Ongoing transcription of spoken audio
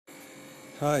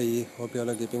Hi, hope you all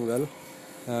are keeping well.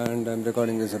 And I'm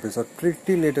recording this episode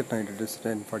pretty late at night. It is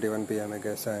 10:41 p.m. I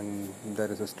guess, and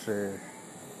there is a stray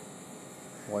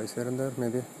voice here and there,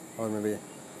 maybe, or maybe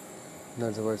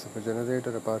that's the voice of a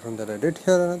generator. Apart from that, I did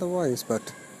hear another voice,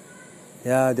 but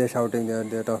yeah, they're shouting.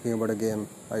 They're talking about a game,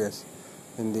 I guess,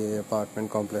 in the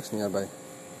apartment complex nearby.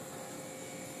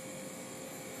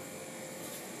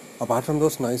 Apart from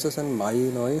those noises and my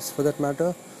noise, for that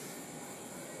matter,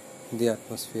 the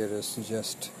atmosphere is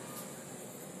just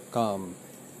calm.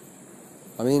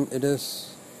 I mean, it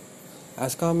is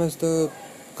as calm as the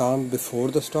calm before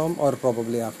the storm or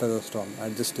probably after the storm.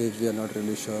 At this stage, we are not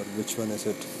really sure which one is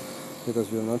it because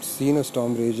we have not seen a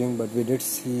storm raging, but we did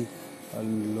see a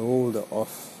load of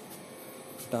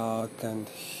dark and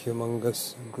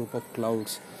humongous group of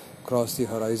clouds cross the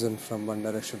horizon from one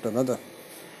direction to another.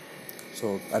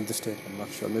 So at this stage, I'm not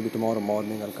sure. Maybe tomorrow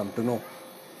morning I'll come to know.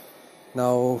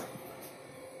 Now,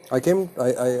 I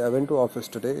went to office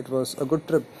today. It was a good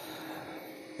trip.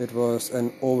 It was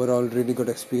an overall really good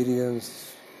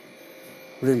experience.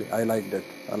 Really, I liked it.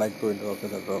 I liked going to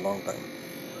office after a long time.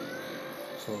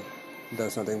 So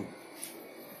there's nothing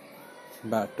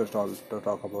bad to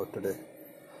talk about today.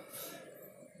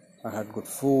 I had good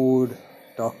food,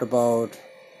 talked about,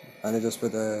 managers were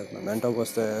there, my mentor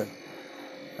was there,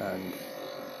 and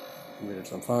we did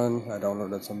some fun. I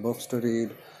downloaded some books to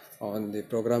read on the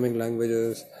programming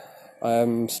languages. I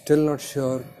am still not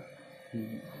sure.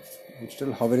 I'm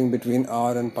still hovering between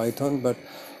R and Python, but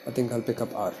I think I'll pick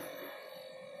up R.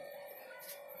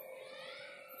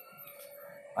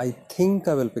 I think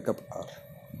I will pick up R,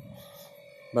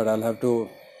 but I'll have to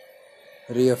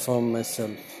reaffirm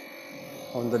myself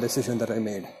on the decision that I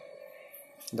made,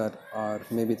 that R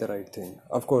may be the right thing.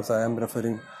 Of course, I'm going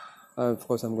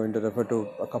to refer to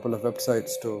a couple of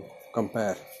websites to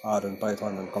compare R and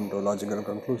Python and come to a logical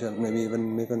conclusion, maybe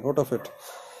even make a note of it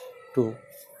to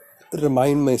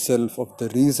remind myself of the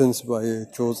reasons why I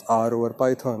chose R over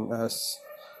Python as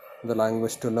the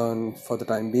language to learn for the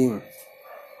time being.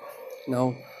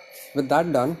 Now, with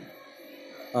that done,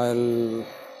 I'll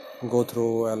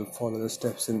follow the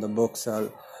steps in the books,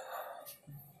 I'll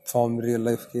form real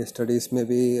life case studies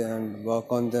maybe and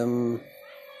work on them,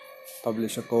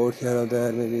 publish a code here or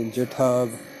there, maybe in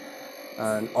GitHub,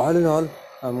 and all in all,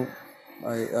 I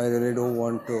really do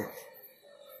want to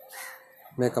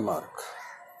make a mark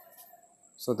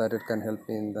so that it can help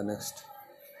me in the next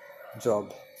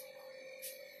job,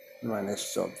 my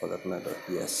next job for that matter.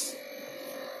 Yes.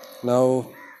 Now,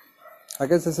 I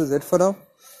guess this is it for now.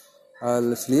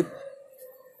 I'll sleep.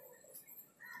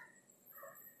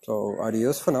 So,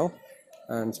 adios for now,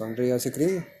 and Sandri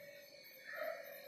Asikri.